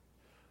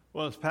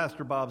Well, as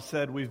Pastor Bob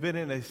said, we've been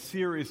in a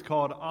series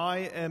called I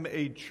Am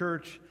a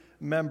Church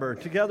Member.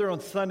 Together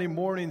on Sunday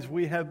mornings,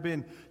 we have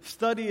been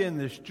studying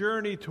this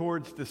journey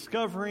towards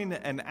discovering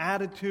an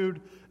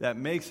attitude that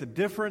makes a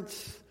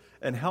difference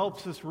and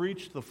helps us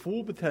reach the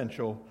full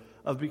potential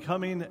of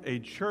becoming a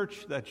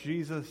church that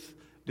Jesus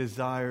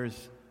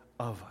desires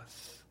of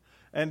us.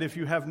 And if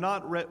you have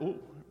not read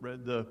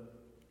the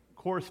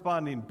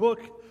corresponding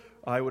book,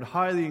 I would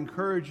highly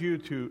encourage you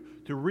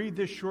to read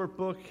this short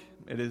book.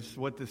 It is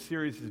what this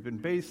series has been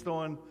based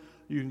on.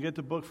 You can get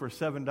the book for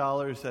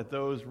 $7 at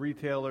those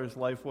retailers,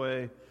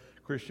 Lifeway,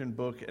 Christian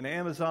Book, and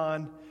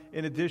Amazon.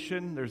 In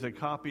addition, there's a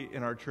copy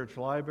in our church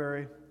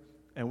library,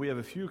 and we have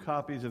a few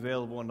copies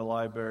available in the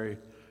library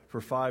for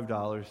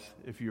 $5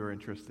 if you're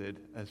interested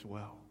as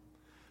well.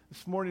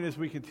 This morning, as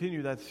we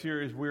continue that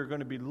series, we're going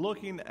to be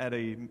looking at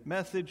a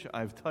message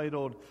I've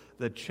titled,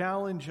 The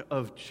Challenge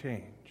of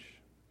Change.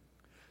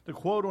 The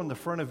quote on the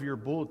front of your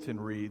bulletin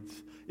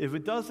reads, "If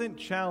it doesn't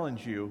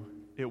challenge you,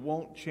 it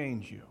won't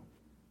change you."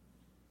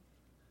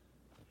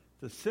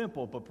 It's a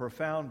simple but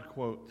profound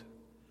quote.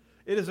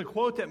 It is a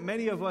quote that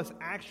many of us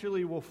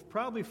actually will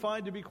probably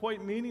find to be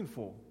quite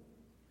meaningful.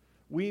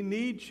 We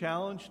need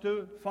challenge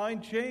to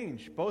find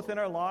change, both in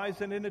our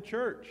lives and in the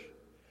church.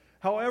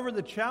 However,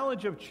 the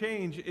challenge of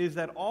change is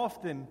that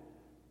often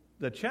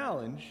the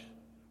challenge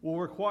will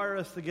require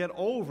us to get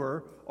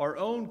over our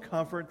own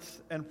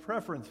comforts and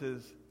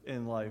preferences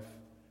in life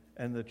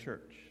and the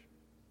church.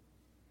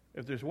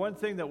 If there's one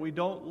thing that we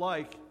don't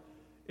like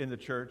in the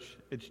church,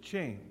 it's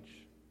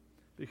change,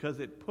 because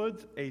it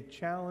puts a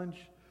challenge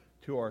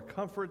to our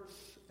comforts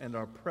and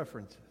our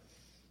preferences.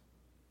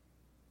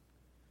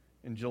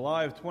 In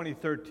July of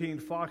 2013,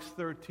 Fox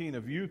 13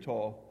 of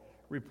Utah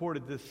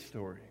reported this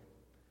story.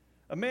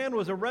 A man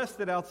was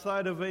arrested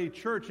outside of a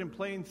church in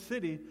Plain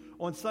City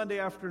on Sunday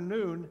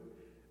afternoon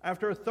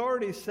after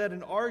authorities said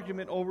an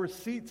argument over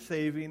seat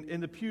saving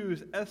in the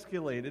pews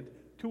escalated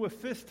to a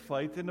fist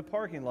fight in the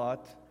parking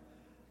lot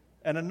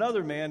and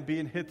another man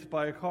being hit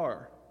by a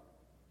car.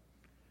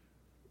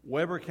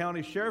 Weber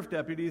County Sheriff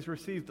deputies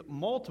received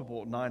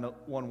multiple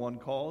 911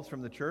 calls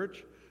from the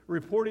church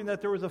reporting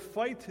that there was a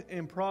fight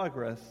in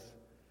progress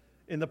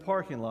in the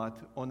parking lot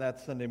on that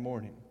Sunday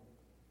morning.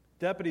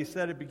 Deputies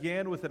said it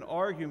began with an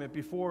argument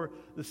before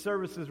the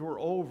services were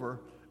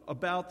over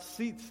about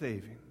seat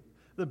saving.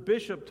 The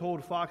bishop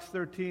told Fox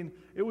 13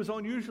 it was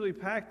unusually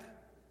packed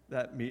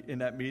in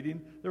that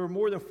meeting. There were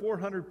more than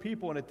 400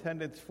 people in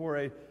attendance for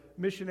a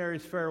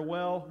missionary's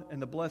farewell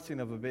and the blessing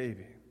of a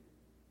baby.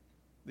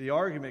 The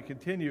argument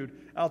continued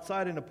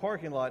outside in the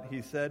parking lot,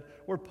 he said,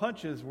 where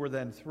punches were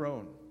then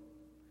thrown.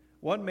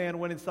 One man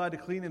went inside to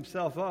clean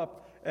himself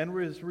up and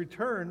was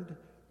returned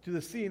to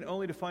the scene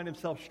only to find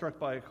himself struck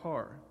by a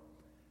car.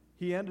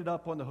 He ended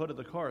up on the hood of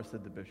the car,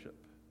 said the bishop.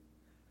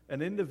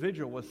 An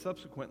individual was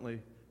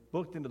subsequently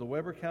booked into the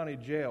Weber County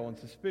Jail on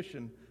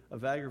suspicion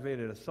of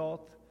aggravated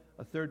assault,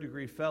 a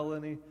third-degree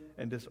felony,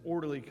 and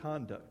disorderly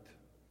conduct.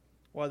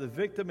 While the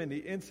victim in the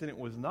incident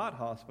was not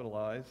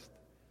hospitalized,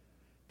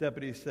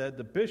 deputies said,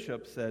 the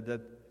bishop said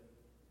that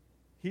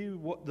he,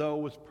 though,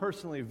 was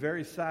personally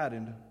very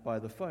saddened by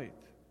the fight.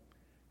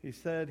 He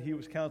said he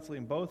was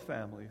counseling both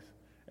families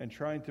and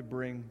trying to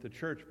bring the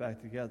church back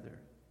together.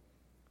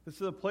 This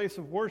is a place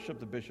of worship,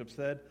 the bishop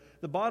said.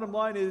 The bottom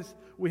line is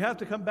we have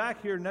to come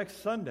back here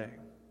next Sunday.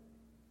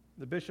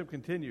 The bishop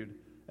continued,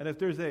 and if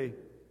there's a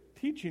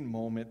teaching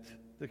moment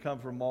to come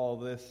from all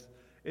of this,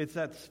 it's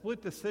that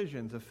split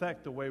decisions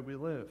affect the way we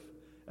live,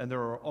 and there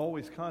are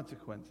always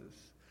consequences.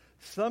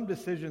 Some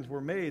decisions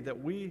were made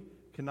that we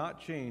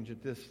cannot change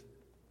at this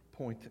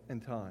point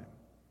in time.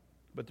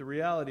 But the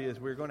reality is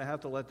we're going to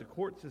have to let the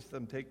court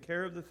system take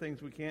care of the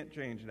things we can't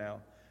change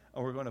now,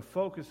 and we're going to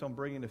focus on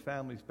bringing the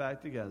families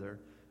back together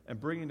and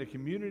bringing the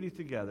community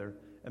together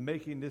and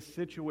making this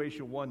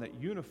situation one that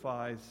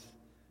unifies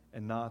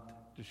and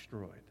not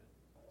destroyed.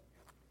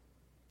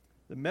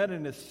 The men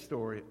in this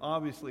story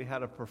obviously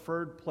had a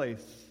preferred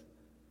place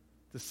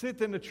to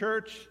sit in the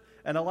church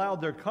and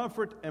allowed their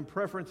comfort and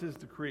preferences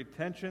to create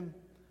tension,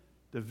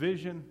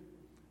 division,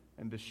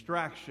 and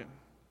distraction,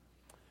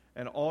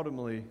 and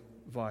ultimately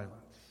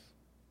violence.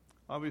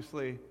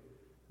 Obviously,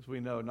 as we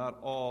know, not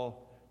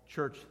all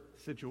church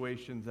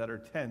situations that are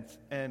tense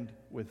end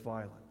with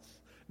violence.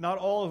 Not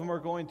all of them are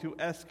going to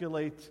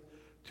escalate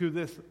to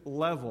this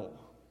level.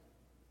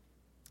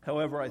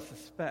 However, I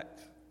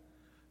suspect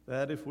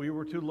that if we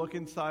were to look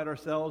inside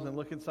ourselves and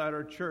look inside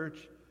our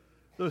church,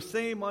 those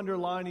same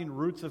underlying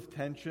roots of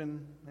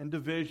tension and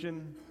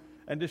division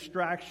and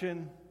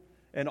distraction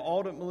and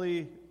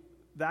ultimately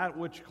that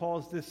which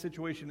caused this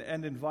situation to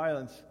end in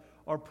violence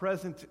are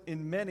present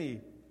in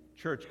many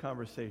church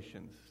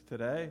conversations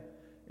today,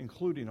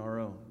 including our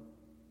own.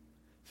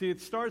 See, it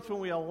starts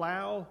when we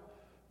allow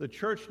the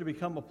church to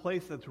become a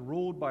place that's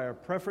ruled by our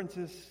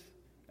preferences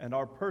and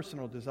our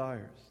personal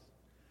desires.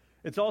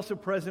 It's also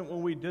present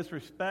when we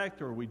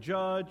disrespect or we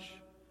judge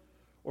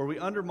or we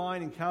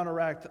undermine and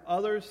counteract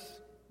others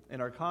in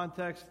our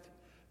context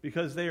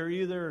because they are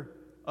either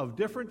of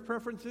different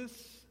preferences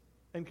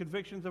and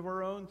convictions of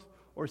our own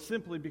or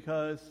simply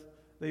because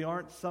they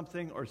aren't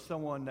something or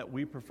someone that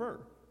we prefer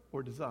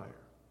or desire.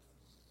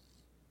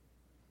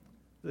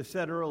 As I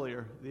said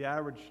earlier, the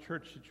average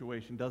church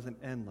situation doesn't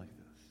end like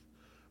this.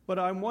 But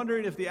I'm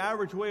wondering if the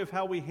average way of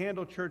how we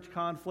handle church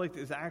conflict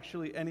is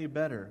actually any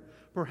better.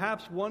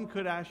 Perhaps one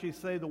could actually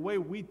say the way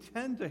we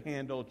tend to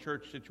handle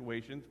church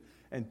situations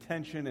and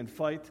tension and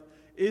fight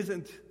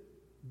isn't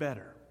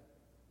better.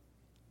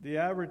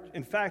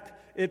 In fact,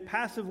 it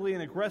passively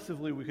and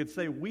aggressively, we could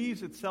say,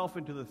 weaves itself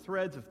into the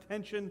threads of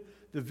tension,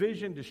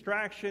 division,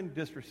 distraction,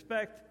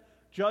 disrespect,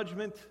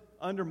 judgment,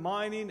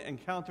 undermining,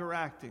 and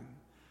counteracting.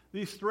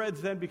 These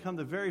threads then become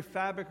the very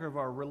fabric of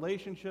our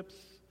relationships,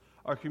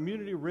 our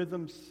community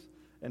rhythms,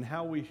 and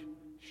how we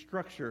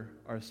structure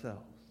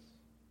ourselves.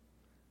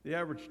 The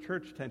average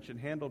church tension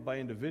handled by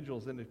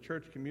individuals in the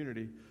church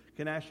community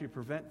can actually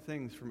prevent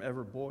things from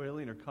ever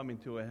boiling or coming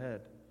to a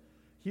head.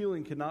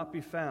 Healing cannot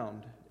be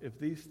found if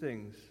these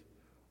things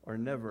are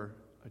never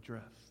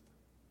addressed.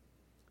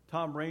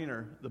 Thom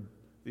Rainer,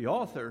 the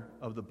author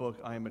of the book,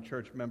 I Am a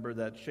Church Member,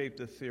 that shaped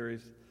this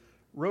series,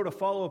 wrote a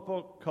follow-up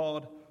book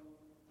called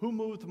Who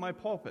Moved My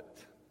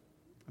Pulpit?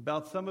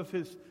 About some of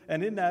his,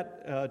 and in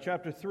that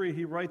chapter 3,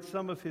 he writes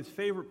some of his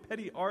favorite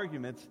petty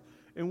arguments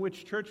in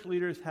which church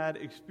leaders had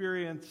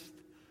experienced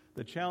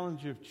the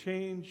challenge of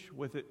change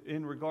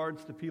in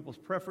regards to people's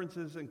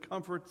preferences and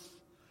comforts.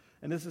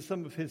 And this is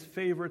some of his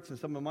favorites and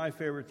some of my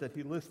favorites that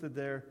he listed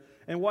there.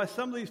 And while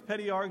some of these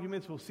petty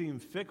arguments will seem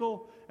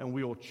fickle and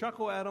we will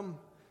chuckle at them,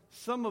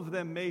 some of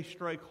them may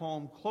strike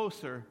home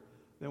closer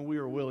than we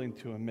are willing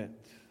to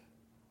admit.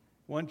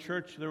 One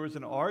church, there was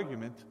an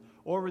argument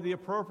over the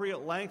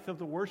appropriate length of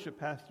the worship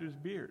pastor's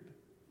beard.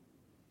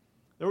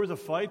 There was a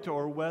fight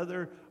over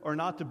whether or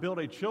not to build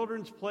a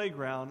children's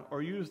playground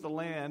or use the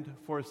land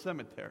for a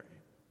cemetery.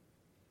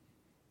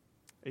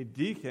 A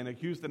deacon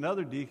accused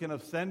another deacon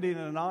of sending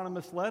an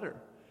anonymous letter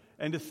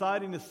and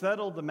deciding to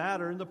settle the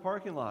matter in the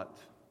parking lot.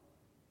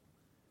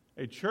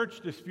 A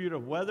church dispute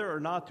of whether or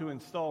not to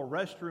install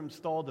restroom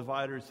stall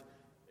dividers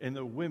in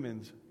the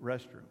women's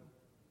restroom.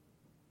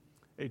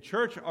 A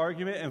church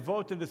argument and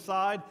vote to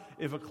decide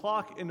if a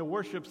clock in the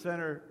worship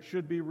center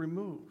should be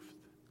removed.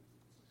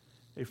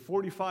 A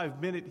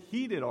 45-minute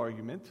heated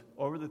argument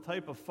over the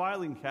type of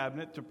filing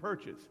cabinet to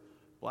purchase,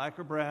 black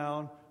or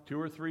brown, 2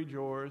 or 3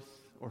 drawers,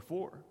 or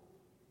 4.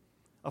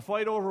 A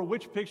fight over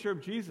which picture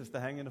of Jesus to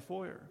hang in the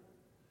foyer.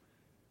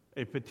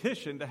 A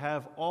petition to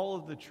have all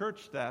of the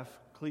church staff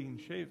clean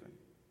shaven.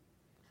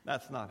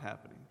 That's not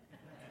happening.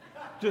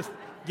 Just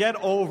get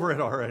over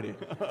it already.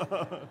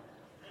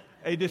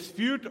 A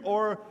dispute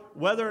or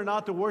whether or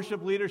not the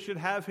worship leader should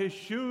have his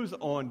shoes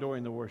on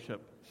during the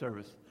worship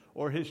service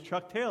or his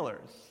Chuck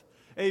Taylors.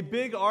 A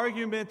big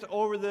argument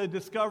over the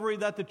discovery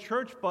that the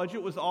church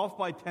budget was off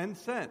by 10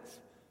 cents.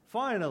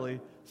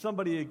 Finally,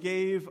 somebody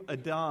gave a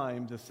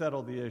dime to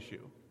settle the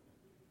issue.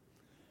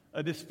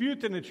 A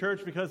dispute in the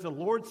church because the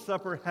Lord's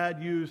Supper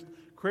had used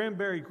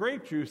cranberry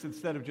grape juice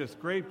instead of just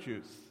grape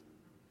juice.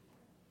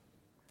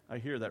 I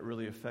hear that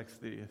really affects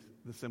the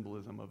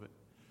symbolism of it.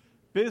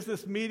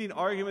 Business meeting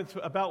arguments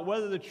about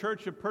whether the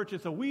church should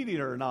purchase a weed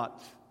eater or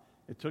not.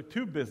 It took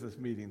 2 business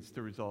meetings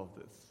to resolve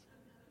this.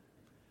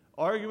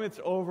 Arguments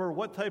over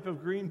what type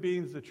of green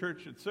beans the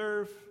church should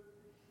serve.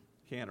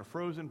 Canned or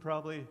frozen,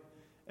 probably.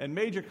 And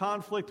major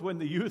conflict when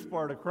the youth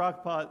brought a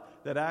crock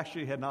pot that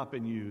actually had not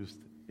been used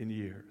in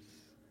years.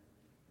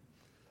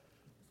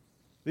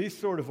 These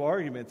sort of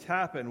arguments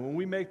happen when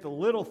we make the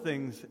little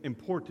things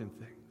important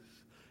things.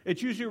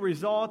 It's usually a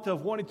result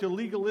of wanting to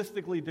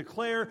legalistically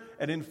declare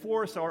and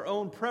enforce our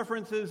own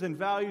preferences and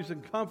values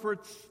and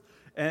comforts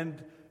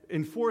and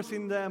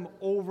enforcing them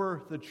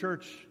over the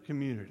church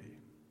community.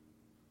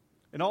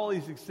 In all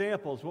these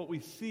examples, what we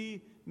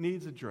see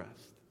needs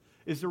addressed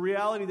is the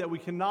reality that we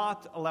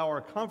cannot allow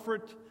our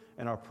comfort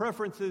and our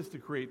preferences to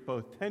create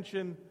both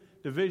tension,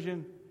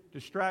 division,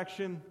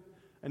 distraction,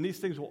 and these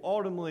things will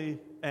ultimately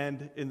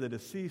end in the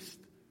deceased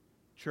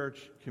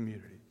church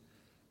community.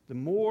 The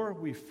more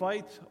we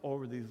fight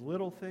over these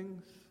little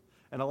things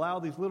and allow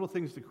these little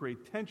things to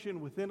create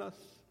tension within us,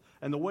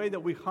 and the way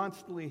that we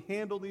constantly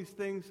handle these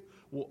things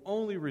will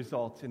only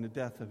result in the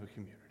death of a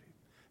community.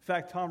 In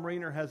fact, Thom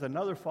Rainer has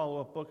another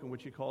follow-up book in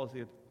which he calls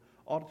the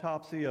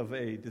Autopsy of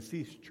a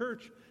Deceased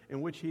Church,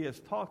 in which he has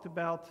talked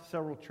about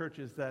several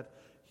churches that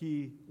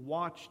he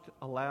watched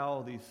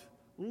allow these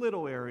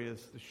little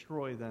areas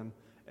destroy them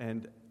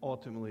and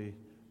ultimately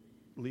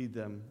lead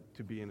them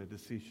to be in a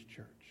deceased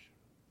church.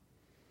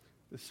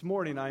 This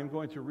morning, I am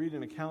going to read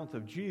an account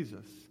of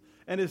Jesus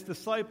and his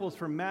disciples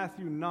from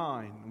Matthew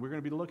 9. We're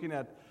going to be looking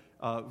at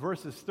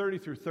verses 30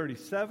 through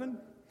 37.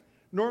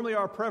 Normally,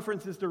 our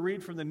preference is to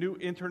read from the New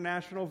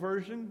International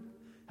Version.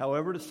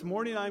 However, this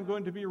morning, I'm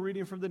going to be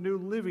reading from the New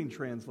Living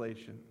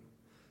Translation.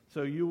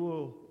 So you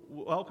will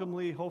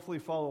welcomely, hopefully,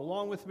 follow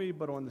along with me,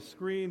 but on the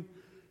screen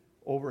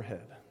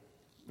overhead.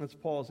 Let's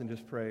pause and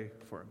just pray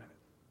for a minute.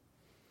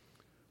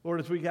 Lord,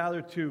 as we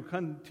gather to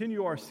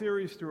continue our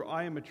series through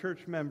I Am a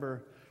Church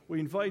Member, we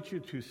invite you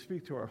to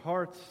speak to our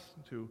hearts,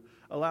 to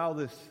allow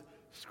this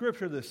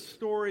Scripture, this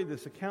story,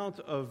 this account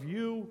of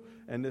you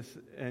and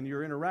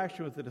your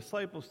interaction with the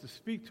disciples to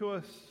speak to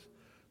us,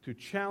 to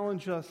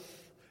challenge us,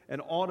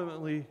 and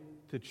ultimately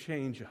to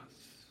change us.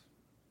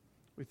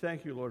 We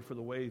thank you, Lord, for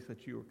the ways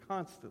that you are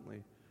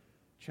constantly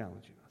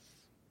challenging us.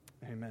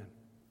 Amen.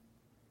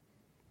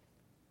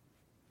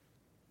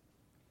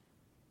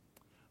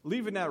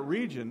 Leaving that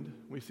region,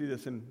 we see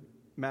this in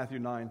Matthew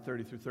 9,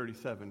 30 through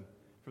 37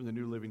 from the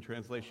New Living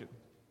Translation.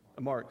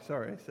 Mark.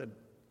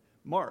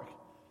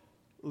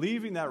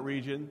 Leaving that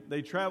region,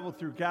 they traveled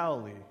through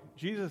Galilee.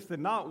 Jesus did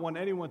not want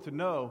anyone to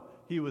know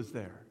he was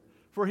there,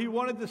 for he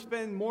wanted to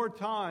spend more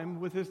time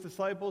with his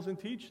disciples and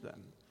teach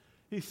them.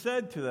 He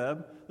said to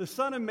them, "The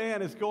Son of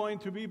Man is going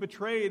to be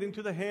betrayed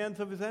into the hands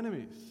of his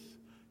enemies.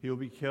 He will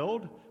be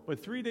killed, but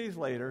 3 days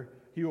later,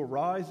 he will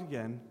rise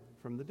again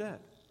from the dead."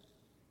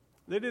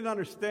 They didn't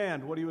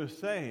understand what he was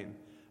saying,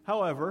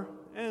 however,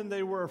 and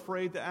they were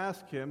afraid to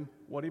ask him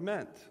what he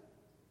meant.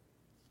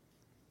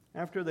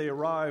 After they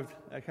arrived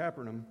at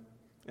Capernaum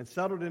and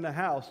settled in a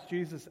house,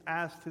 Jesus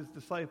asked his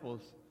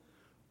disciples,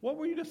 "What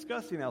were you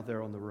discussing out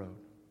there on the road?"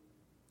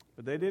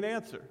 But they didn't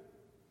answer,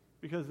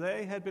 because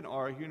they had been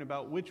arguing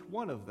about which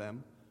one of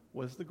them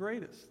was the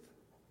greatest.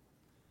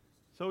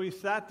 So he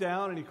sat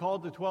down and he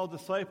called the 12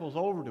 disciples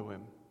over to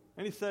him.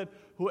 And he said,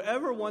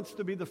 "Whoever wants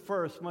to be the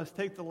first must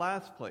take the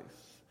last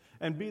place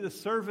and be the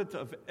servant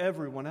of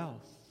everyone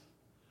else."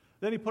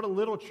 Then he put a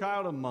little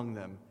child among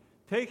them.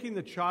 Taking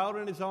the child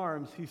in his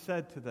arms, he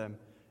said to them,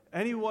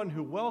 "Anyone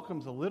who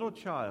welcomes a little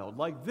child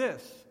like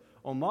this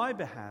on my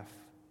behalf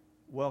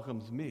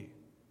welcomes me.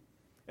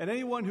 And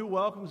anyone who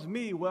welcomes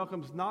me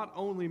welcomes not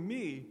only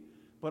me,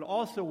 but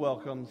also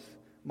welcomes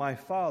my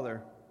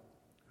Father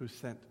who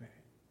sent me."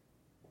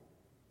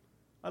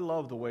 I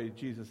love the way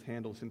Jesus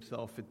handles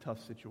himself in tough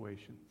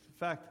situations. In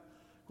fact,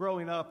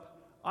 growing up,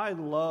 I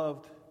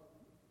loved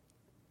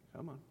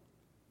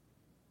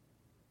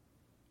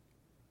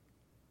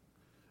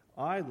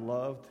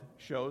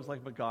shows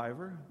like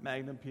MacGyver,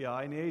 Magnum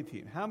P.I., and the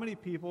A-Team. How many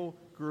people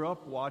grew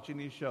up watching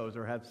these shows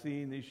or have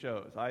seen these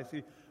shows? I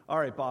see. All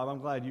right, Bob, I'm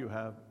glad you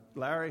have.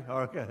 Larry?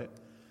 Okay.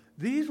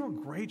 These were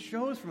great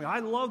shows for me. I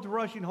loved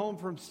rushing home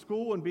from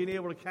school and being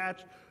able to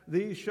catch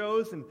these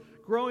shows. And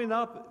growing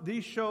up,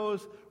 these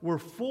shows were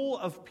full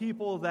of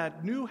people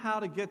that knew how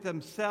to get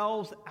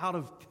themselves out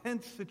of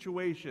tense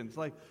situations.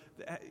 Like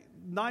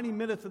 90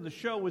 minutes of the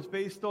show was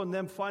based on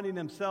them finding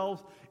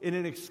themselves in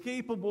an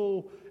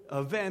escapable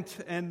event,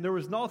 and there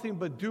was nothing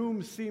but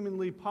doom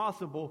seemingly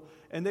possible,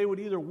 and they would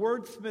either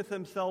wordsmith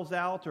themselves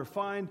out or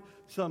find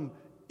some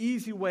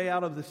easy way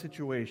out of the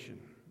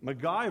situation.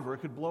 MacGyver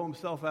could blow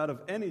himself out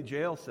of any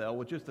jail cell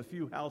with just a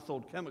few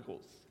household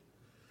chemicals.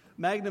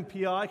 Magnum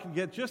P.I. could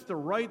get just the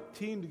right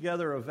team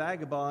together of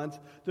vagabonds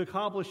to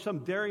accomplish some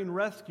daring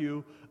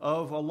rescue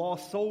of a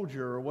lost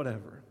soldier or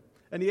whatever.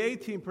 And the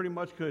A-Team pretty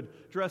much could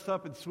dress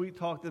up and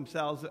sweet-talk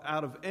themselves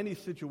out of any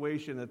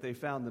situation that they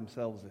found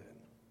themselves in.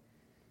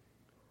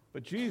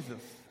 But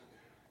Jesus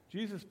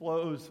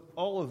blows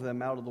all of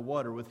them out of the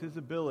water with his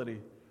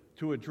ability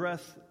to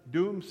address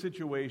doomed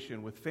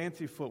situation with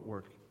fancy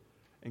footwork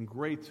and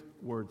great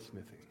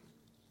wordsmithing.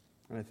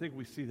 And I think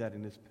we see that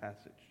in this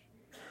passage.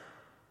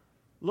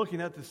 Looking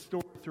at this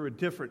story through a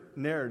different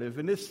narrative.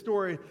 In this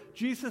story,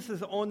 Jesus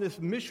is on this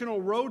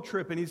missional road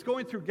trip, and he's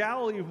going through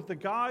Galilee with the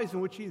guys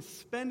in which he's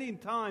spending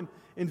time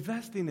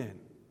investing in.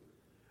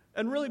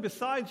 And really,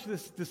 besides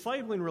this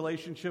discipling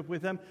relationship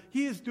with them,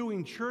 he is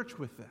doing church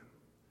with them.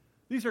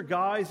 These are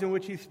guys in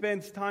which he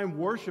spends time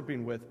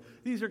worshiping with.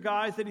 These are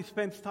guys that he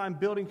spends time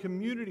building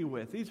community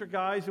with. These are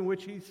guys in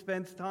which he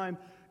spends time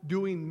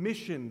doing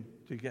mission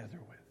together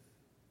with.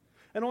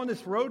 And on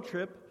this road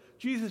trip,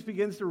 Jesus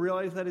begins to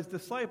realize that his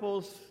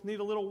disciples need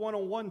a little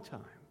one-on-one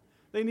time.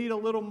 They need a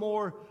little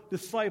more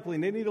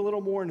discipling. They need a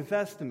little more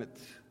investment.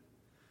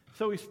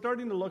 So he's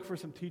starting to look for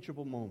some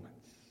teachable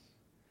moments.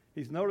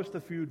 He's noticed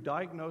a few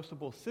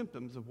diagnosable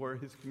symptoms of where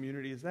his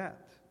community is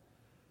at.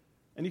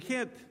 And you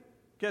can't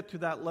get to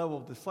that level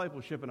of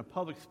discipleship in a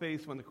public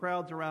space when the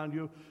crowd's around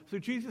you. So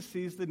Jesus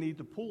sees the need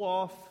to pull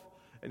off,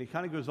 and he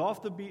kind of goes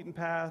off the beaten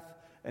path,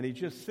 and he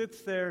just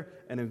sits there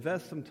and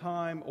invests some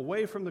time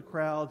away from the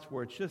crowds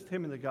where it's just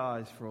him and the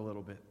guys for a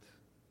little bit.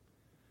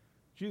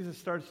 Jesus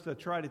starts to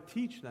try to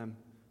teach them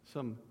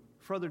some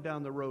further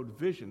down the road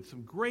vision,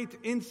 some great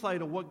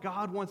insight of what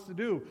God wants to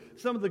do,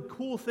 some of the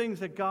cool things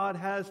that God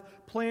has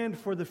planned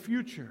for the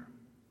future.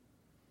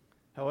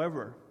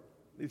 However,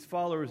 these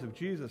followers of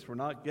Jesus were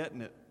not getting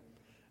it.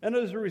 And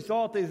as a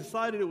result, they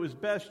decided it was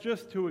best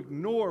just to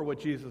ignore what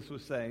Jesus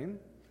was saying,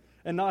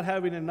 and not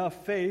having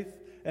enough faith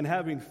and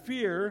having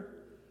fear,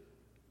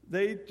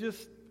 they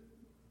just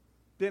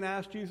didn't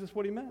ask Jesus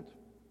what he meant.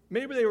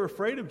 Maybe they were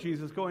afraid of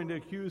Jesus going to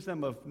accuse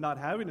them of not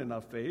having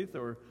enough faith,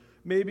 or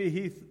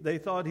maybe they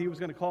thought he was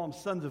going to call them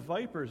sons of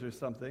vipers or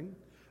something.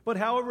 But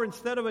however,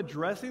 instead of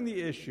addressing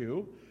the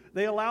issue,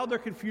 they allowed their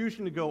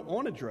confusion to go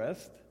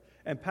unaddressed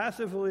and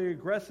passively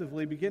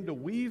aggressively begin to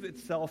weave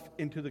itself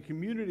into the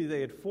community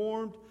they had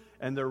formed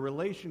and their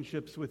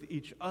relationships with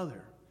each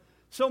other.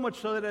 So much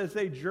so that as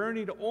they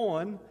journeyed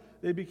on,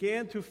 they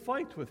began to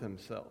fight with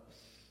themselves.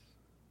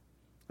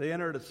 They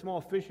entered a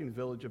small fishing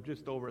village of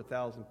just over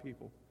 1,000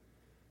 people.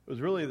 It was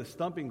really the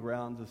stomping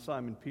grounds of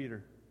Simon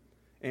Peter,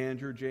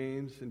 Andrew,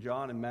 James, and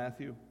John, and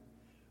Matthew.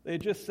 They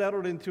had just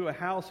settled into a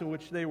house in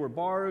which they were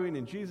borrowing,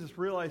 and Jesus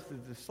realized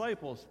his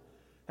disciples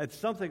had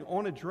something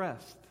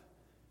unaddressed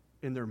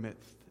in their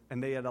midst,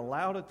 and they had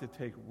allowed it to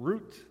take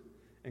root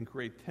and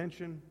create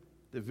tension,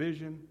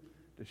 division,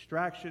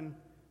 distraction,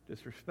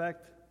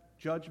 disrespect,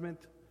 judgment,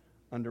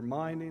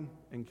 undermining,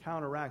 and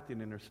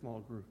counteracting in their small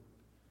group.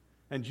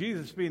 And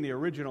Jesus, being the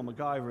original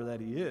MacGyver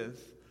that he is,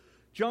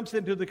 jumps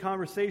into the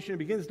conversation and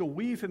begins to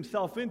weave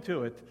himself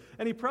into it.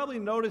 And he probably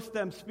noticed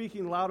them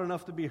speaking loud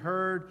enough to be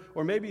heard,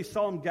 or maybe he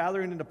saw them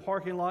gathering in the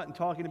parking lot and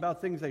talking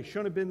about things they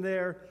shouldn't have been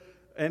there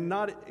and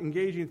not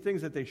engaging in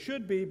things that they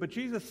should be. But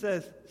Jesus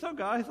says, "So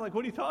guys, what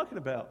are you talking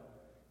about?"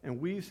 And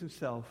weaves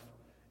himself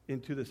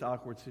into this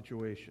awkward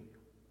situation.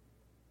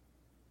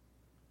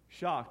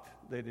 Shocked,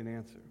 they didn't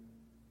answer.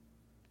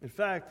 In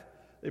fact,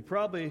 they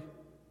probably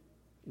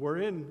were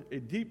in a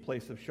deep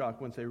place of shock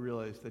once they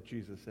realized that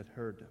Jesus had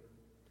heard them.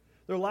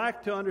 Their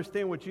lack to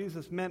understand what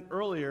Jesus meant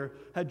earlier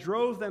had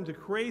drove them to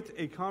create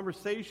a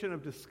conversation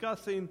of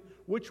discussing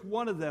which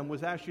one of them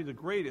was actually the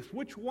greatest,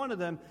 which one of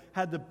them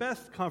had the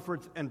best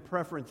comforts and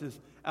preferences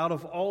out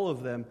of all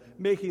of them,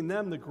 making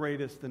them the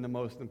greatest and the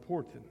most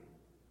important.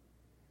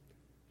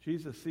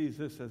 Jesus sees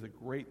this as a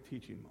great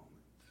teaching moment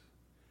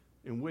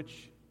in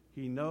which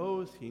he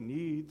knows he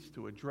needs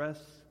to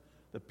address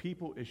the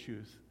people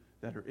issues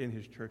that are in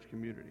his church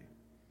community.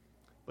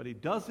 But he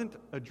doesn't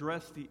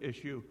address the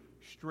issue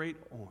straight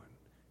on.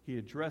 He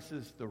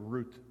addresses the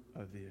root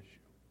of the issue.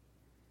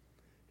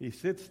 He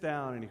sits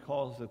down and he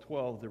calls the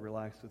 12 to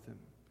relax with him.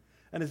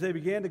 And as they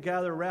began to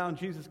gather around,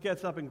 Jesus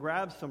gets up and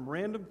grabs some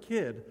random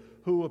kid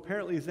who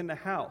apparently is in the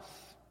house.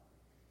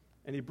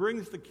 And he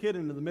brings the kid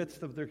into the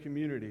midst of their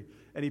community.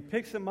 And he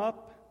picks him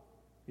up,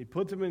 he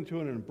puts him into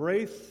an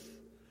embrace,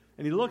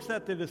 and he looks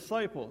at the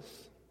disciples.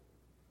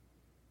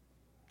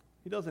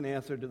 He doesn't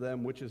answer to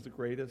them which is the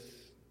greatest.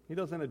 He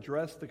doesn't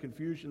address the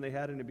confusion they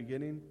had in the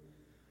beginning.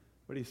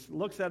 But he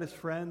looks at his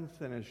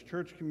friends and his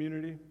church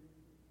community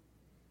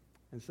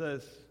and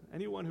says,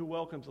 anyone who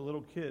welcomes a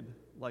little kid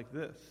like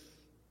this,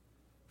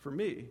 for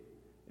me,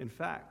 in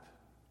fact,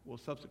 will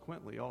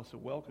subsequently also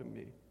welcome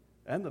me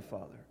and the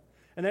Father.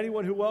 And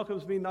anyone who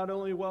welcomes me not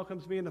only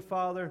welcomes me and the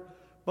Father,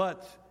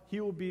 but he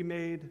will be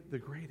made the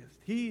greatest.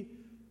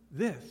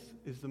 This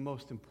is the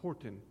most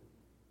important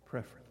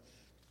preference.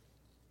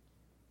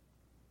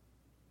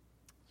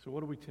 So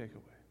what do we take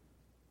away?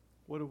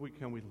 What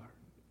can we learn?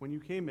 When you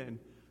came in,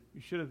 you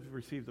should have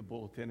received a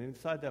bulletin. And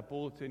inside that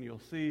bulletin, you'll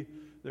see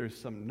there's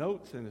some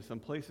notes and there's some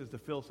places to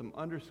fill some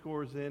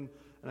underscores in.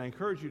 And I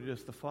encourage you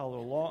just to follow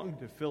along,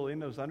 to fill in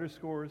those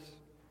underscores.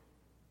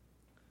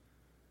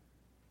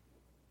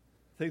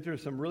 I think there are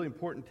some really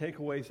important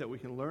takeaways that we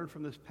can learn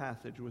from this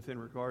passage within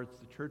regards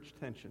to church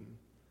tension.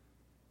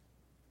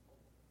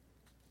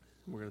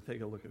 We're going to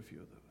take a look at a few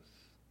of those.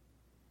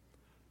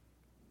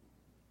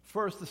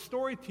 First, the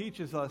story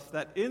teaches us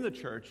that in the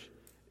church,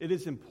 it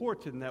is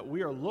important that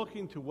we are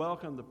looking to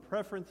welcome the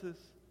preferences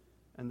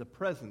and the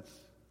presence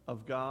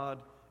of God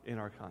in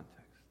our context.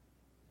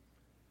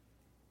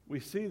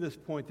 We see this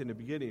point in the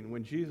beginning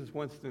when Jesus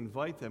wants to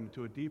invite them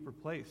to a deeper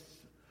place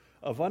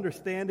of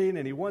understanding,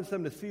 and he wants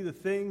them to see the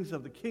things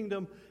of the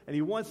kingdom, and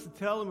he wants to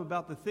tell them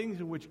about the things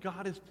in which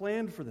God has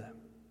planned for them.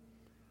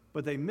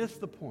 But they miss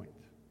the point.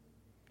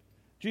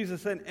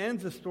 Jesus then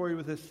ends the story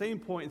with this same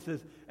point and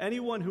says,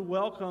 anyone who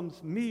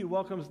welcomes me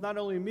welcomes not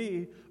only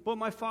me, but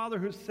my Father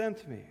who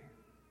sent me.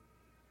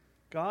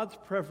 God's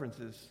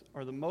preferences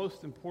are the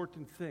most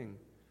important thing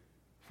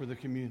for the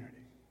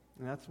community.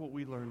 And that's what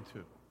we learn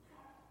too.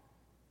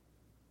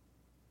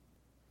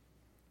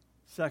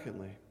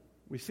 Secondly,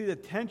 we see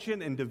that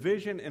tension and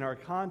division in our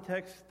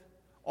context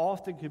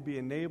often can be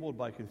enabled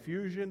by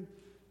confusion,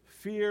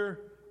 fear,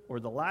 or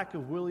the lack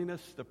of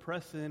willingness to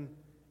press in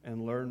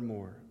and learn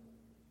more.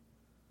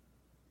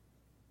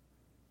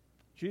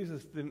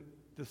 Jesus'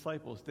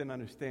 disciples didn't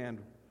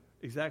understand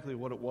exactly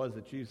what it was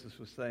that Jesus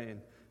was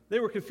saying. They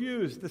were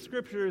confused. The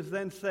scriptures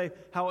then say,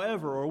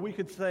 however, or we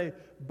could say,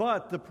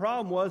 but the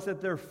problem was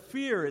that their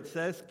fear, it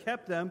says,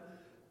 kept them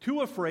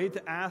too afraid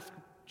to ask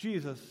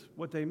Jesus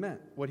what he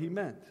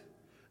meant.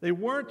 They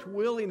weren't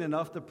willing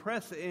enough to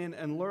press in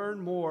and learn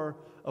more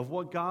of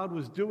what God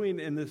was doing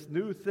in this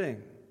new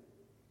thing.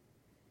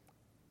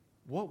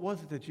 What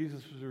was it that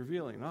Jesus was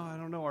revealing? I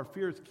don't know. Our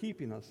fear is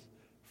keeping us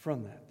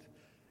from that.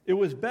 It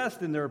was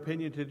best, in their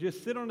opinion, to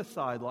just sit on the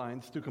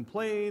sidelines, to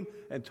complain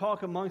and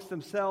talk amongst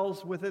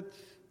themselves with it,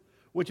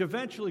 which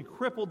eventually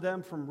crippled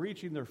them from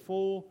reaching their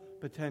full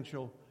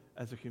potential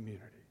as a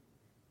community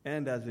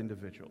and as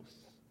individuals.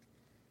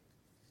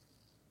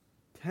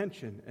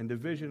 Tension and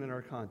division in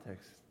our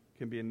context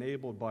can be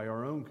enabled by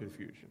our own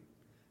confusion,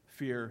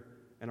 fear,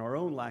 and our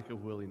own lack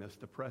of willingness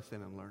to press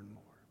in and learn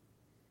more.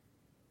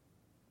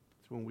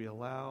 It's when we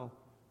allow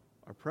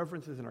our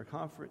preferences and our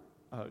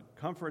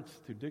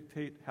comforts to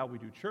dictate how we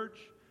do church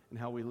and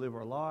how we live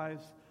our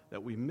lives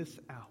that we miss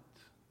out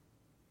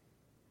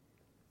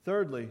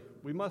Thirdly,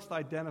 we must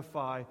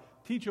identify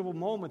teachable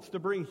moments to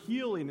bring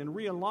healing and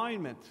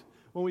realignment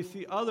when we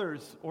see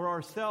others or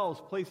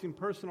ourselves placing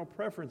personal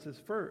preferences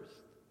first.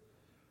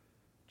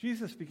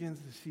 Jesus begins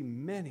to see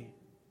many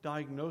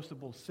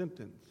diagnosable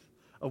symptoms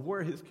of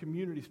where his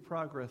community's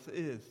progress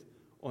is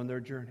on their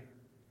journey.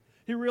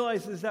 He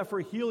realizes that for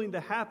healing to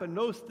happen,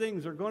 those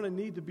things are going to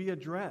need to be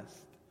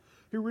addressed.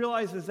 He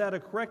realizes that a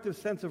corrective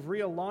sense of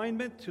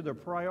realignment to their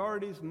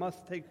priorities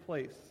must take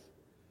place.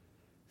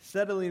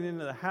 Settling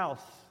into the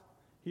house,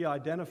 he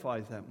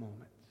identifies that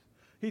moment.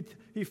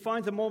 He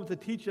finds a moment to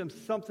teach them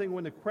something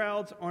when the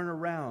crowds aren't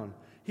around.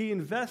 He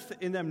invests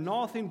in them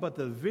nothing but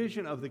the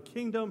vision of the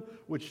kingdom,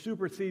 which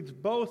supersedes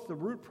both the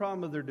root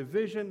problem of their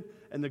division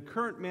and the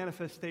current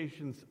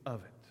manifestations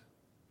of it.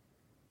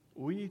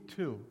 We,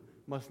 too,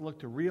 must look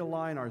to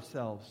realign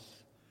ourselves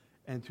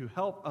and to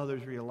help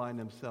others realign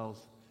themselves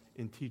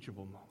in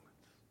teachable moments.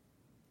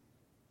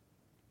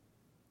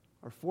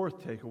 Our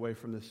fourth takeaway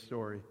from this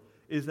story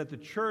is that the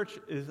church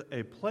is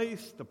a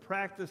place to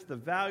practice the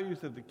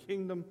values of the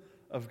kingdom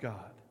of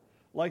God,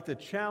 like the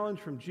challenge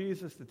from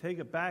Jesus to take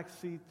a back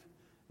seat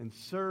and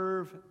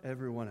serve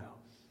everyone else.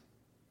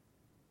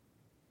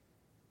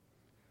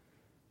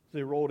 As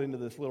they rolled into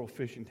this little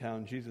fishing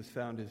town, Jesus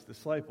found his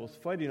disciples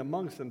fighting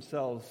amongst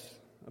themselves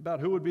about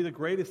who would be the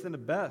greatest and the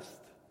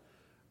best,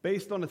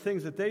 based on the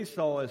things that they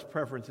saw as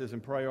preferences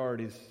and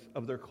priorities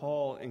of their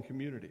call and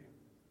community.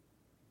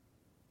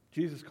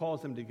 Jesus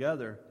calls them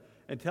together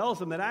and tells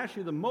them that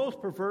actually the most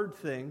preferred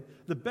thing,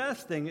 the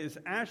best thing, is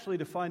actually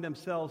to find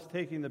themselves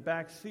taking the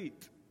back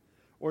seat,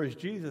 or as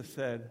Jesus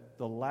said,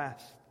 the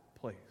last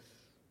place,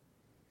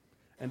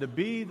 and to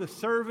be the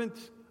servant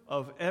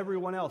of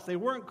everyone else. They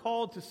weren't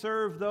called to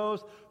serve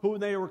those who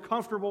they were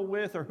comfortable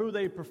with or who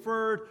they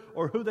preferred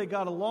or who they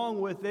got along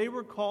with. They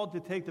were called to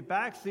take the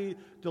back seat,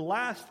 the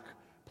last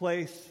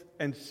place,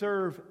 and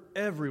serve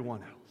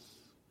everyone else.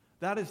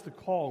 That is the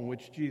call in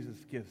which Jesus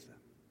gives them.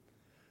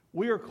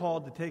 We are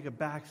called to take a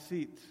back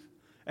seat.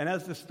 And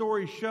as the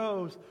story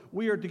shows,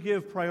 we are to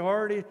give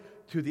priority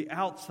to the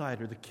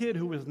outsider, the kid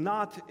who was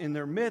not in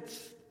their midst,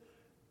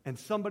 and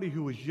somebody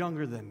who was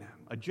younger than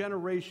them, a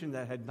generation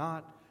that had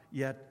not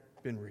yet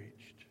been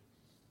reached.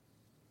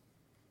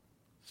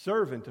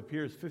 Servant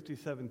appears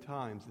 57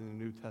 times in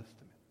the New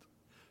Testament.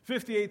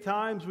 58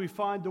 times we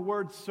find the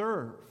word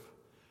serve.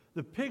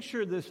 The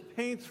picture this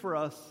paints for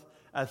us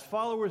as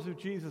followers of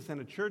Jesus in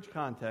a church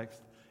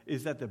context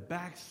is that the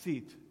back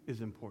seat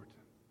is important.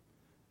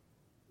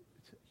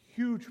 It's a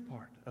huge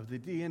part of the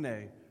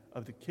DNA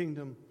of the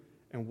kingdom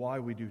and why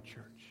we do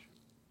church.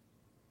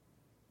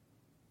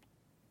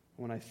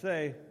 When I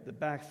say the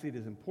back seat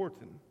is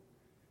important,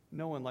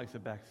 no one likes a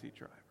backseat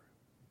driver,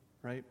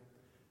 right?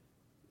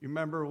 You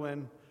remember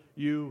when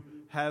you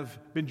have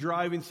been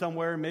driving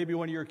somewhere, maybe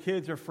one of your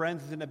kids or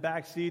friends is in the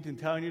back seat and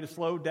telling you to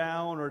slow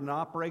down or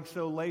not brake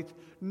so late.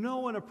 No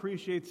one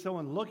appreciates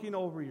someone looking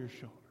over your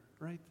shoulder,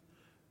 right?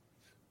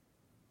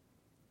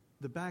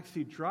 The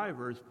backseat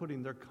driver is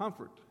putting their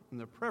comfort and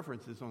their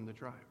preferences on the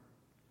driver.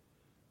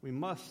 We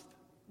must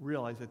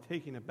realize that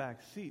taking a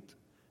back seat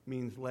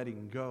means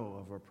letting go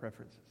of our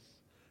preferences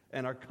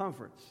and our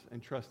comforts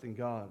and trusting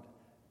God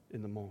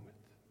in the moment.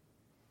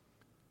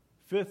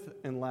 Fifth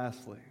and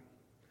lastly,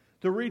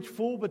 to reach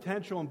full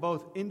potential in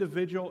both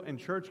individual and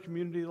church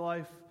community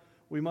life,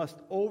 we must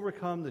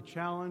overcome the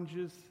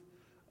challenges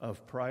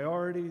of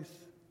priorities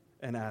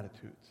and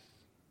attitudes.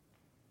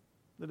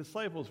 The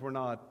disciples were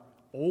not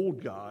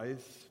old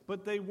guys,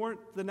 but they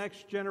weren't the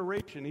next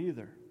generation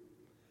either.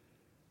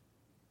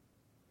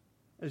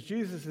 As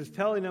Jesus is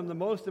telling them the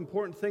most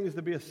important thing is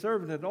to be a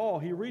servant at all,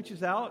 he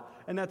reaches out,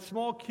 and that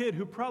small kid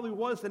who probably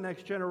was the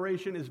next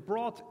generation is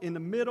brought in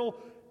the middle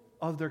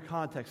of their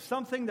context.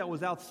 Something that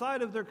was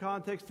outside of their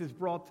context is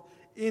brought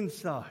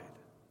inside.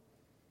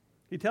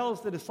 He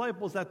tells the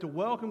disciples that to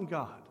welcome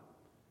God,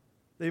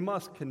 they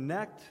must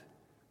connect,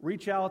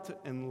 reach out,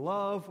 and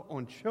love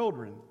on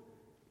children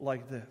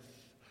like this.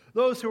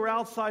 Those who are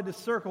outside the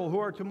circle, who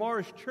are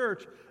tomorrow's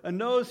church, and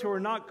those who are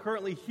not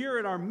currently here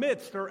in our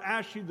midst are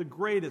actually the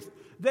greatest.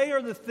 They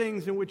are the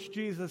things in which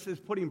Jesus is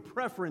putting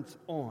preference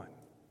on.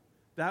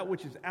 That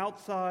which is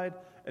outside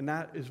and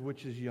that is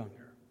which is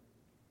younger.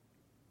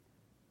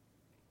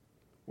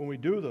 When we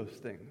do those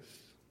things,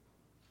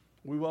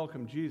 we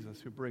welcome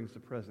Jesus who brings the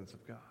presence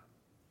of God.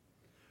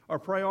 Our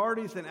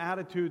priorities and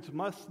attitudes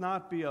must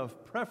not be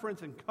of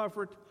preference and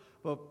comfort,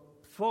 but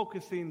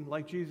focusing,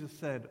 like Jesus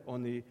said,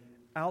 on the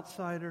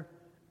outsider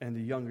and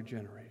the younger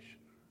generation.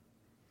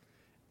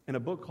 In a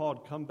book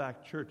called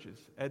Comeback Churches,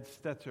 Ed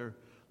Stetzer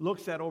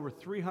looks at over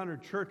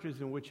 300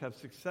 churches in which have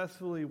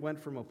successfully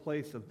went from a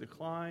place of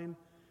decline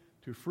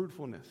to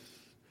fruitfulness.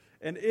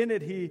 And in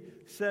it, he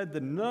said the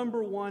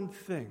number one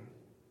thing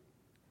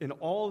in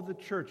all of the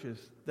churches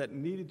that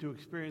needed to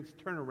experience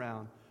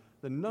turnaround,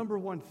 the number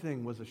one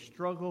thing was a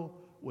struggle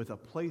with a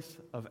place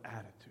of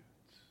attitudes.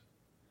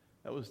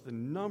 That was the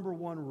number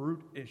one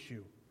root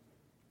issue.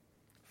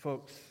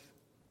 Folks,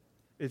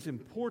 it's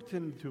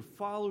important to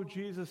follow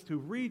Jesus, to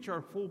reach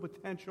our full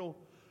potential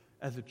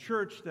as a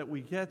church, that we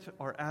get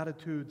our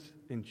attitudes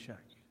in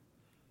check.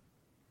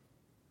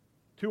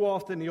 Too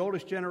often, the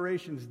oldest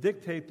generations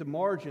dictate the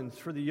margins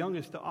for the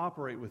youngest to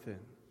operate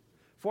within.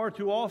 Far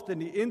too often,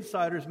 the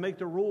insiders make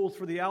the rules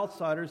for the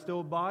outsiders to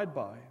abide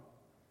by.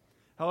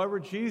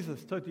 However,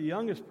 Jesus took the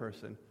youngest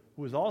person,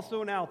 who was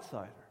also an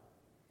outsider,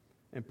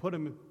 and put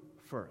him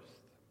first.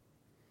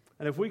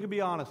 And if we could be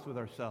honest with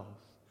ourselves,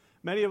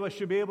 many of us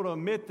should be able to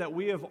admit that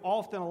we have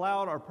often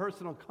allowed our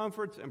personal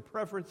comforts and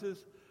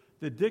preferences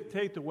to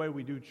dictate the way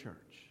we do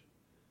church.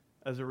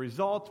 As a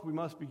result, we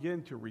must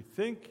begin to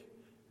rethink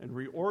and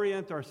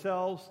reorient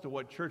ourselves to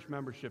what church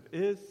membership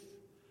is,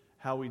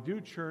 how we do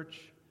church,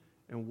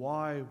 and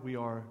why we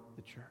are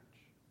the church.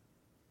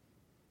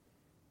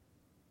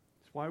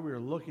 It's why we are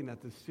looking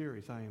at this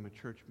series, I Am a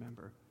Church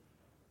Member.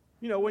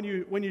 You know, when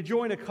you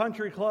join a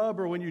country club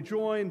or when you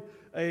join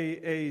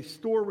a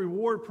store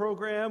reward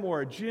program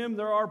or a gym,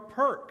 there are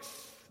perks.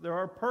 There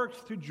are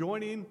perks to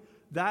joining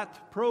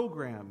that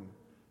program.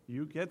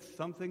 You get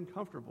something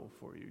comfortable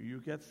for you.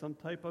 You get some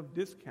type of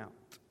discount.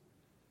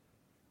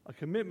 A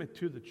commitment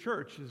to the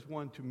church is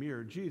one to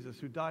mirror Jesus,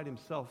 who died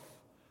himself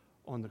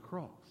on the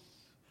cross.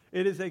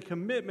 It is a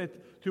commitment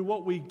to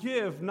what we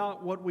give,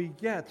 not what we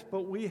get,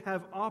 but we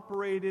have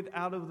operated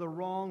out of the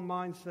wrong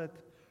mindset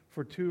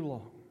for too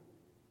long.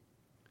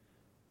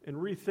 In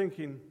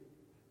Rethinking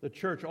the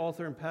Church,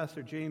 author and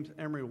pastor James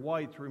Emery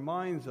White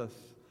reminds us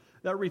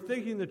that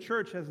rethinking the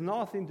church has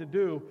nothing to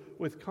do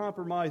with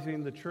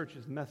compromising the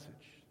church's message.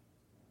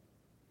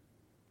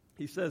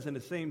 He says in the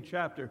same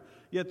chapter,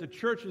 yet the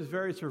church's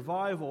very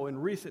survival in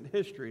recent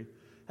history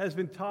has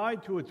been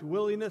tied to its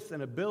willingness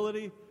and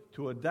ability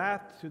to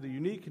adapt to the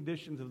unique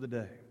conditions of the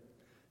day.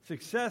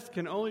 Success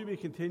can only be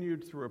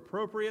continued through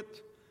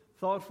appropriate,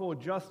 thoughtful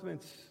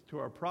adjustments to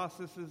our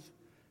processes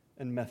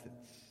and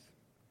methods.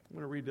 I'm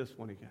going to read this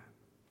one again.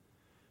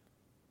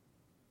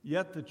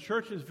 Yet the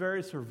church's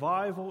very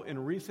survival in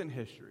recent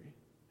history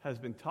has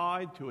been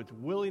tied to its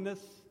willingness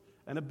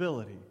and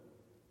ability,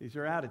 these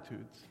are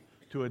attitudes,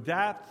 to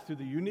adapt to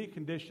the unique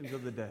conditions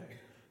of the day.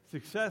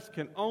 Success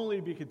can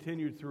only be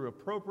continued through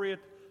appropriate,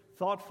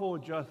 thoughtful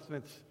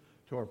adjustments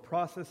to our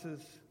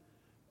processes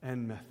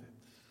and methods.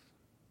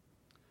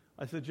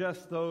 I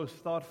suggest those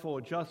thoughtful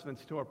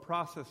adjustments to our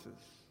processes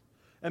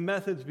and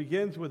methods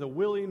begins with a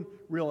willing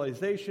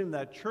realization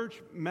that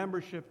church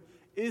membership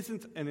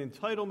isn't an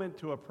entitlement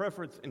to a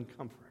preference in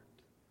comfort.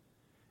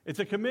 It's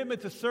a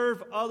commitment to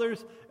serve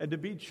others and to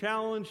be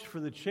challenged for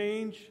the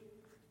change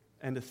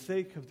and the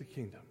sake of the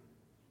kingdom.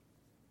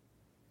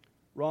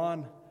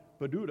 Ron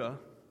Baduda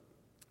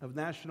of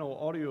National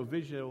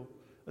Audiovisual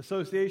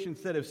Association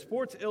said if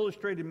Sports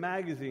Illustrated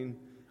magazine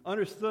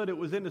understood it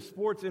was in the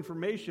sports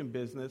information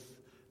business,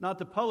 not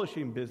the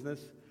publishing business,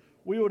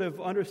 we would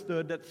have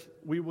understood that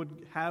we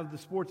would have the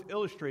Sports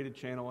Illustrated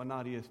channel and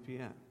not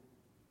ESPN.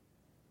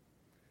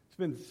 It's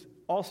been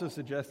also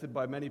suggested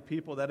by many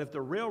people that if the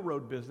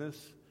railroad business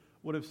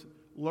would have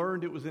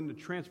learned it was in the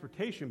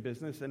transportation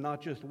business and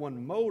not just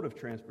one mode of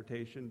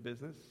transportation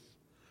business,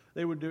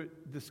 they would have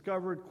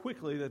discovered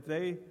quickly that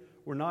they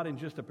were not in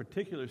just a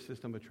particular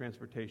system of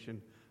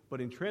transportation,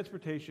 but in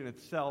transportation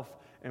itself,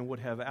 and would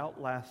have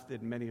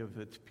outlasted many of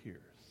its peers.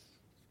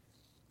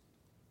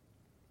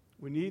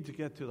 We need to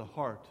get to the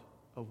heart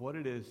of what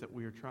it is that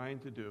we are trying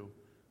to do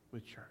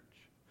with church.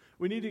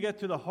 We need to get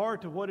to the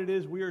heart of what it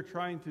is we are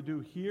trying to do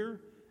here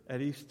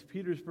at East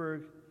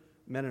Petersburg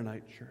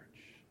Mennonite Church.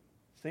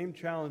 Same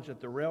challenge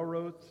that the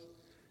railroads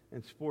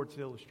and Sports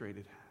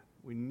Illustrated had.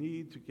 We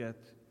need to get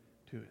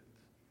to it.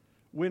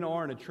 Win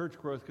Arn, a church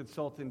growth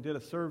consultant, did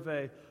a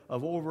survey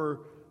of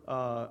over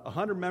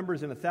 100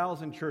 members in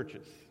 1,000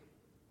 churches.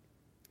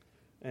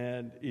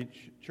 And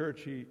each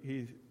church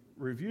he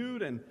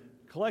reviewed, and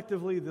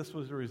collectively this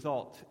was the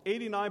result.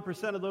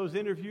 89% of those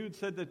interviewed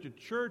said that the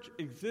church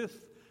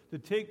exists to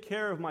take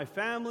care of my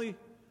family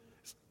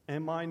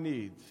and my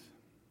needs.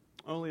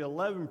 Only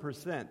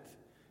 11%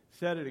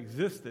 said it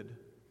existed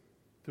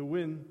to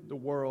win the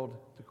world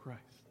to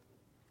Christ.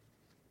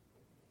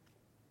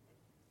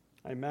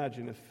 I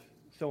imagine if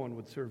someone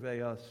would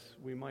survey us,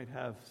 we might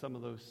have some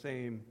of those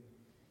same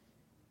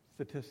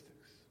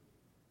statistics.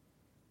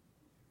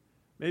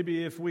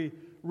 Maybe if we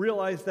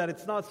realize that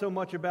it's not so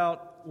much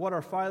about what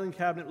our filing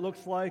cabinet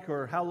looks like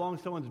or how long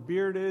someone's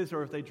beard is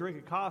or if they drink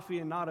a coffee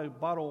and not a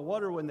bottle of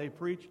water when they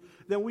preach,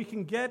 then we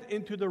can get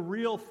into the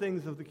real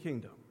things of the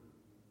kingdom.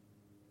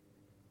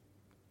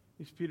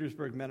 East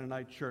Petersburg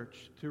Mennonite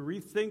Church, to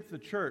rethink the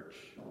church,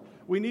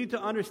 we need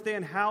to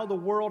understand how the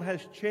world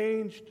has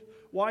changed,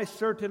 why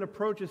certain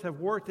approaches have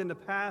worked in the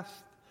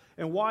past,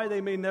 and why they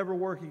may never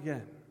work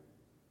again,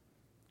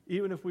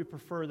 even if we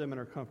prefer them and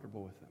are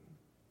comfortable with them.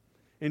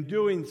 In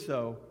doing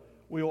so,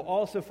 we will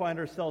also find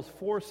ourselves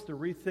forced to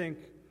rethink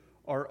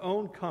our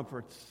own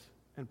comforts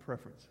and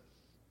preferences.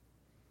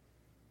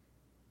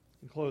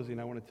 In closing,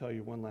 I want to tell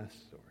you one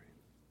last story.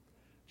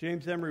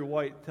 James Emery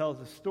White tells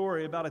a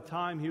story about a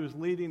time he was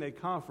leading a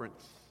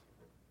conference.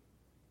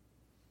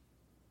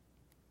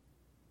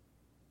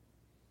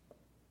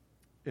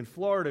 In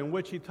Florida, in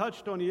which he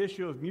touched on the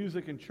issue of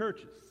music in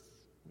churches,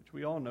 which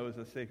we all know is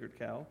a sacred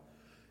cow.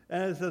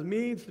 and as a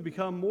means to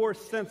become more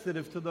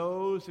sensitive to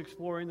those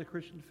exploring the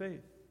Christian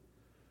faith.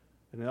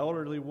 An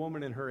elderly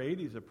woman in her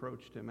 80s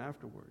approached him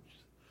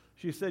afterwards.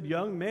 She said,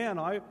 "Young man,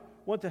 I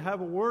want to have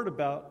a word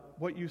about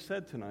what you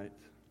said tonight."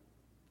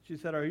 She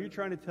said, "Are you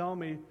trying to tell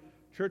me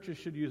churches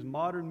should use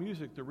modern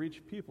music to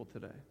reach people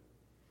today?"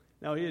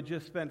 Now, he had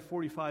just spent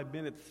 45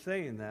 minutes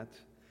saying that,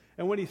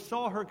 and when he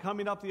saw her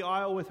coming up the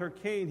aisle with her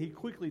cane, he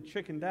quickly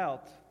chickened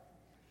out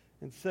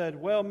and said,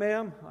 "Well,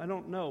 ma'am, I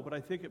don't know, but I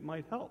think it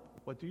might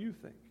help. What do you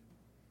think?"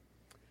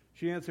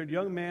 She answered,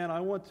 "Young man,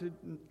 I want to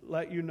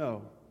let you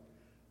know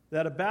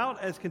that about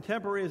as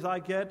contemporary as I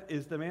get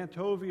is the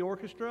Mantovy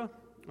Orchestra,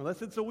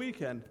 unless it's a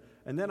weekend,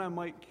 and then I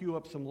might cue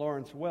up some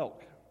Lawrence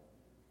Welk."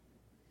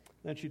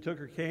 Then she took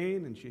her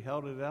cane and she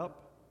held it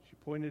up. She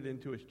pointed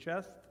into his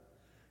chest,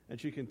 and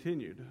she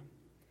continued,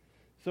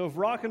 "So if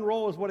rock and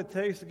roll is what it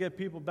takes to get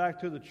people back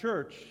to the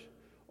church,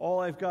 all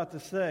I've got to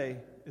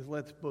say is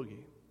let's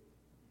boogie."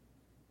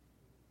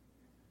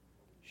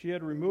 She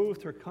had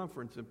removed her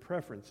comforts and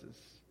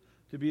preferences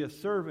to be a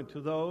servant to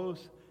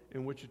those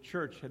in which a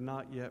church had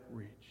not yet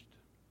reached.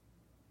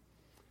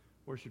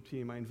 Worship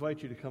team, I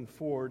invite you to come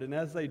forward, and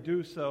as they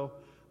do so,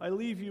 I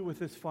leave you with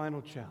this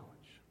final challenge.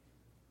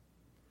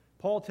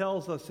 Paul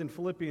tells us in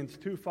Philippians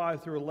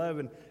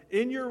 2:5-11,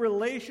 "In your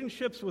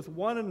relationships with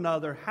one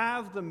another,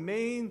 have the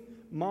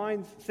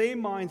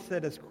same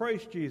mindset as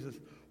Christ Jesus,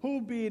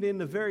 who, being in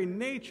the very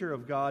nature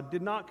of God,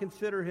 did not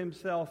consider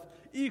himself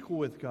equal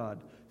with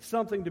God,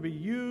 something to be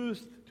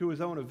used to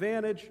his own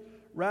advantage.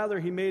 Rather,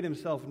 he made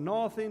himself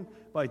nothing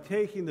by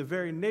taking the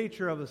very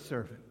nature of a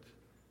servant."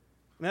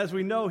 And as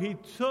we know, he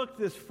took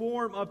this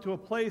form up to a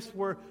place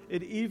where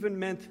it even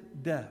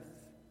meant death.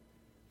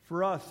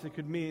 For us, it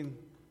could mean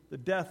the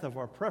death of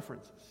our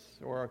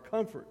preferences or our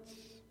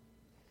comforts.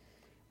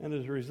 And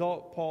as a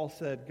result, Paul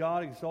said,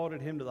 God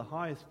exalted him to the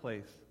highest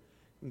place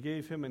and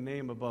gave him a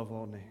name above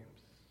all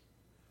names.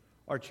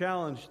 Our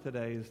challenge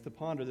today is to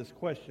ponder this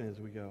question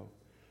as we go.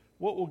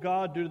 What will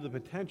God do to the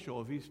potential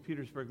of East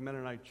Petersburg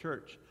Mennonite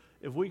Church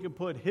if we can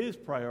put his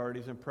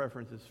priorities and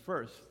preferences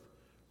first,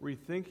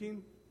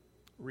 rethinking,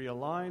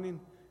 realigning,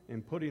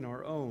 and putting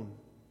our own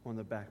on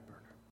the back burner?